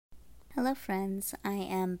Hello friends, I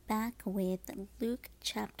am back with Luke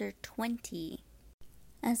chapter 20.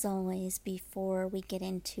 As always, before we get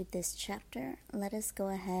into this chapter, let us go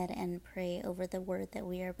ahead and pray over the word that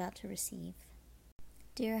we are about to receive.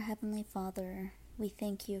 Dear Heavenly Father, we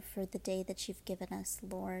thank you for the day that you've given us,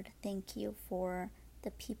 Lord. Thank you for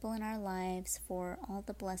the people in our lives, for all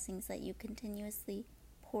the blessings that you continuously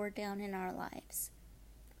pour down in our lives.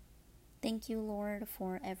 Thank you, Lord,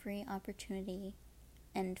 for every opportunity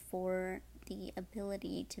and for the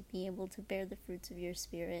ability to be able to bear the fruits of your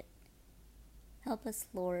Spirit. Help us,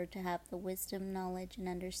 Lord, to have the wisdom, knowledge, and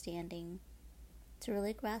understanding to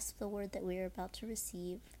really grasp the word that we are about to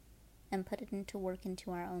receive and put it into work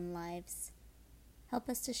into our own lives. Help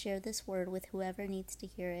us to share this word with whoever needs to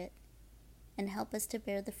hear it, and help us to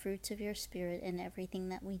bear the fruits of your Spirit in everything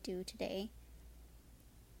that we do today.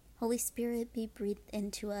 Holy Spirit, be breathed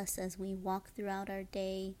into us as we walk throughout our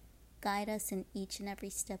day. Guide us in each and every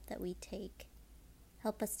step that we take.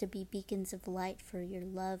 Help us to be beacons of light for your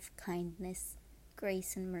love, kindness,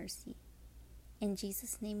 grace, and mercy. In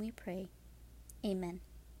Jesus' name we pray. Amen.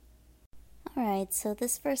 Alright, so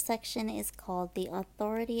this first section is called The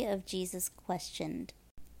Authority of Jesus Questioned.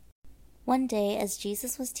 One day, as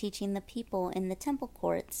Jesus was teaching the people in the temple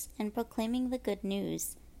courts and proclaiming the good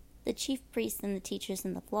news, the chief priests and the teachers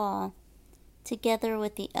in the law, together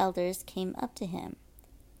with the elders, came up to him.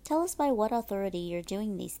 "Tell us by what authority you're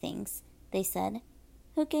doing these things," they said.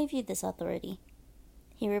 "Who gave you this authority?"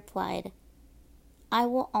 He replied, "I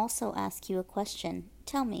will also ask you a question.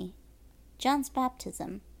 Tell me, John's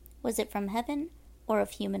baptism, was it from heaven or of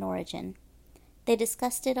human origin?" They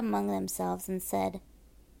discussed it among themselves and said,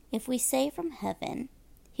 "If we say from heaven,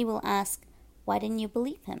 he will ask, 'Why didn't you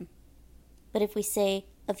believe him?' But if we say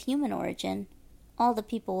of human origin, all the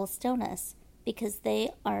people will stone us, because they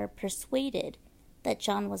are persuaded that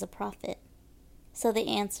John was a prophet." So they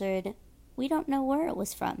answered, "We don't know where it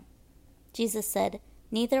was from." Jesus said,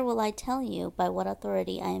 "Neither will I tell you by what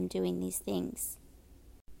authority I am doing these things."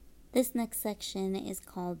 This next section is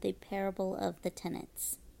called the parable of the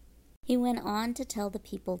tenants. He went on to tell the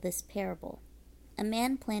people this parable. A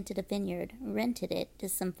man planted a vineyard, rented it to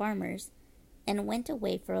some farmers, and went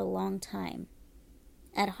away for a long time.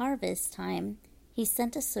 At harvest time, he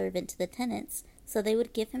sent a servant to the tenants so they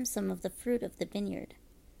would give him some of the fruit of the vineyard.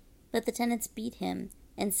 But the tenants beat him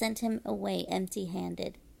and sent him away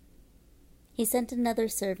empty-handed. He sent another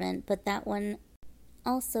servant, but that one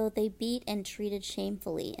also they beat and treated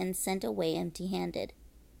shamefully and sent away empty-handed.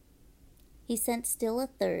 He sent still a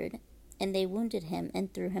third, and they wounded him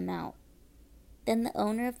and threw him out. Then the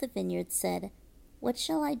owner of the vineyard said, "What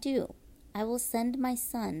shall I do? I will send my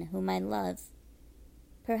son, whom I love.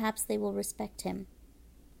 Perhaps they will respect him."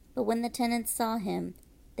 But when the tenants saw him,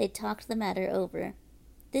 they talked the matter over.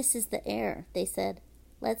 "This is the heir," they said.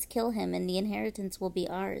 "Let's kill him, and the inheritance will be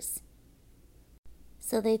ours."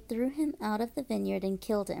 So they threw him out of the vineyard and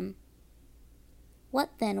killed him.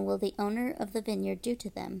 What then will the owner of the vineyard do to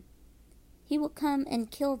them? He will come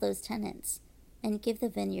and kill those tenants, and give the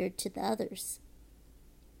vineyard to the others.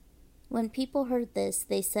 When people heard this,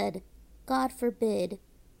 they said, "God forbid."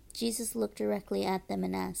 Jesus looked directly at them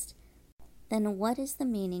and asked, "Then what is the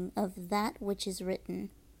meaning of that which is written?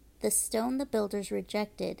 The stone the builders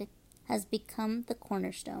rejected has become the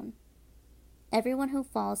cornerstone. Everyone who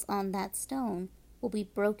falls on that stone will be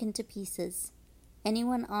broken to pieces.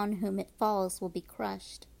 Anyone on whom it falls will be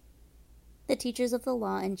crushed." The teachers of the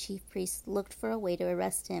law and chief priests looked for a way to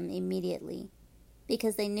arrest him immediately,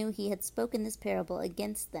 because they knew he had spoken this parable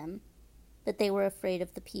against them, but they were afraid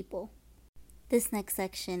of the people. This next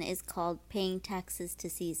section is called Paying Taxes to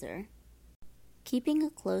Caesar. Keeping a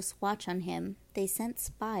close watch on him, they sent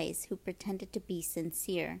spies who pretended to be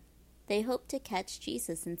sincere. They hoped to catch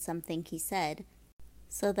Jesus in something he said,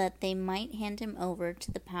 so that they might hand him over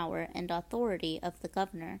to the power and authority of the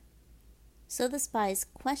governor. So the spies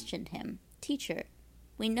questioned him, "Teacher,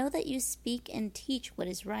 we know that you speak and teach what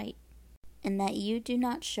is right, and that you do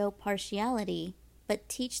not show partiality, but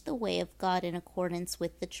teach the way of God in accordance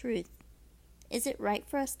with the truth. Is it right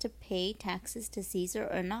for us to pay taxes to Caesar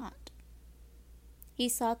or not?" He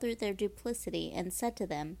saw through their duplicity and said to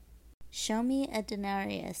them, "Show me a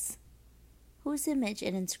denarius. Whose image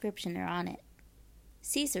and inscription are on it?"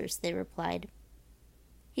 "Caesar's," they replied.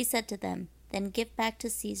 He said to them, "Then give back to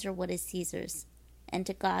Caesar what is Caesar's, and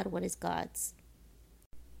to God what is God's."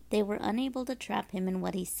 They were unable to trap him in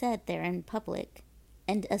what he said there in public,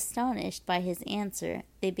 and astonished by his answer,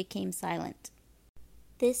 they became silent.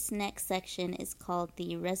 This next section is called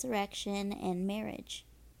the Resurrection and Marriage.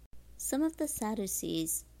 Some of the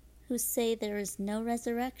Sadducees, who say there is no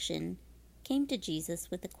resurrection, came to Jesus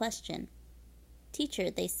with a question.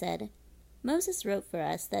 "Teacher," they said, Moses wrote for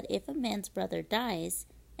us that if a man's brother dies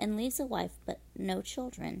and leaves a wife but no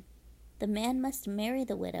children, the man must marry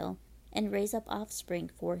the widow and raise up offspring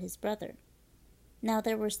for his brother. Now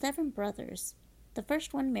there were 7 brothers. The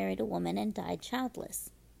first one married a woman and died childless.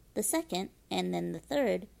 The second, and then the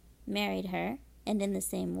third, married her, and in the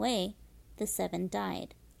same way, the 7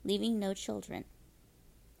 died, leaving no children.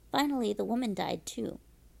 Finally, the woman died too.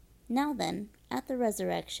 Now then, at the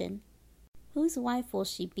resurrection, whose wife will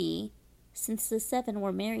she be, since the 7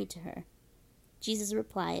 were married to her? Jesus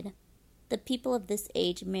replied, The people of this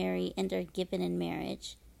age marry and are given in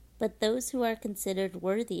marriage, but those who are considered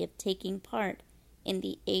worthy of taking part in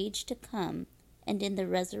the age to come and in the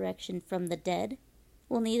resurrection from the dead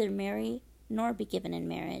will neither marry nor be given in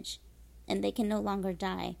marriage, and they can no longer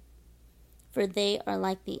die. For they are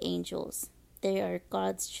like the angels. They are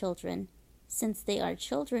God's children, since they are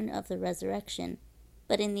children of the resurrection.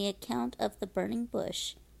 But in the account of the burning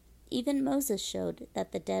bush, even Moses showed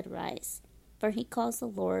that the dead rise. For he calls the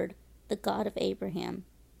Lord the God of Abraham,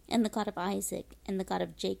 and the God of Isaac, and the God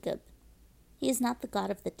of Jacob. He is not the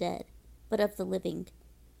God of the dead, but of the living.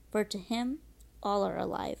 For to him all are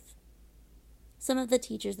alive. Some of the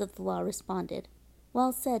teachers of the law responded,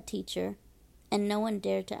 Well said, teacher, and no one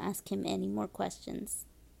dared to ask him any more questions.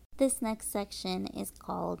 This next section is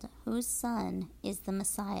called, Whose Son is the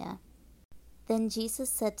Messiah? Then Jesus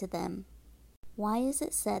said to them, Why is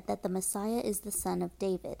it said that the Messiah is the son of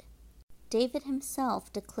David? David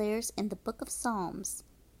himself declares in the book of Psalms,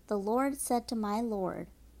 The Lord said to my Lord,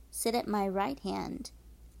 Sit at my right hand,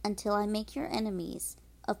 until I make your enemies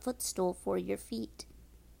a footstool for your feet.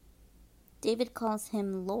 David calls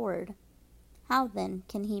him Lord. How then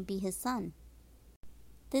can he be his son?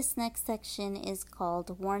 This next section is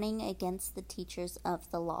called Warning Against the Teachers of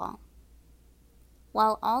the Law.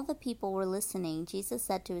 While all the people were listening, Jesus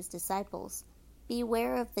said to his disciples,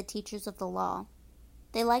 Beware of the teachers of the law.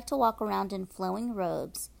 They like to walk around in flowing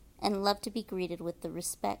robes and love to be greeted with the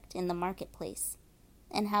respect in the marketplace,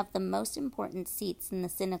 and have the most important seats in the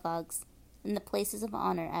synagogues and the places of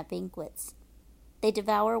honor at banquets. They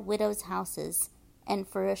devour widows' houses, and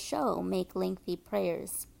for a show make lengthy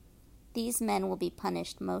prayers. These men will be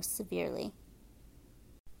punished most severely.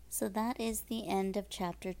 So that is the end of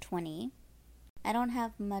chapter 20. I don't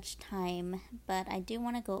have much time, but I do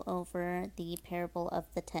want to go over the parable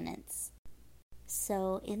of the tenants.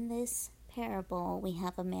 So in this parable, we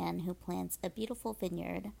have a man who plants a beautiful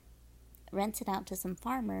vineyard, rents it out to some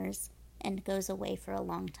farmers, and goes away for a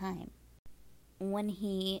long time. When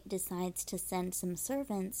he decides to send some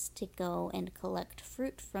servants to go and collect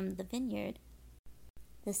fruit from the vineyard,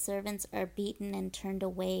 the servants are beaten and turned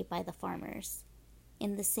away by the farmers.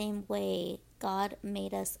 In the same way, God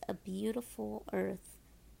made us a beautiful earth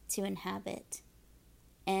to inhabit.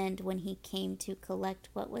 And when he came to collect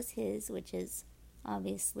what was his, which is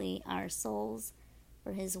obviously our souls,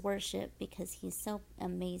 for his worship, because he's so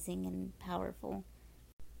amazing and powerful,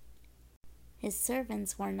 his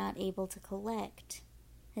servants were not able to collect.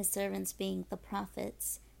 His servants being the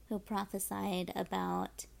prophets who prophesied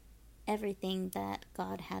about everything that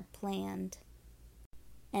God had planned.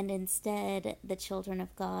 And instead, the children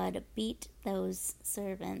of God beat those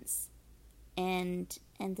servants and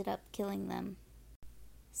ended up killing them.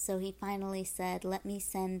 So he finally said, Let me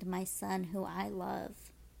send my son who I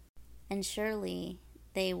love, and surely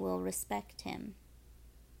they will respect him.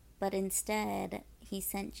 But instead, he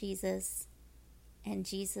sent Jesus, and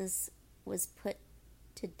Jesus was put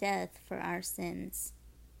to death for our sins.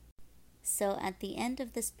 So at the end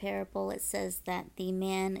of this parable, it says that the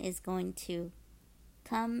man is going to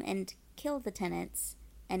come and kill the tenants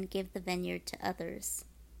and give the vineyard to others.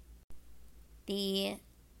 The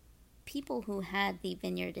people who had the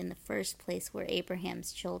vineyard in the first place were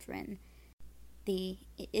Abraham's children, the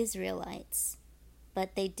Israelites,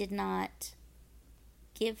 but they did not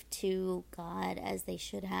give to God as they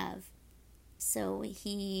should have. So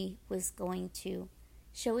he was going to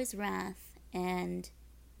show his wrath and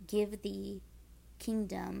give the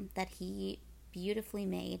kingdom that he beautifully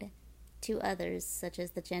made to others, such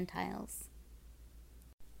as the Gentiles.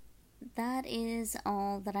 That is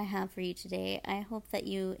all that I have for you today. I hope that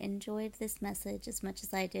you enjoyed this message as much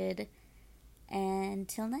as I did. And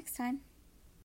until next time.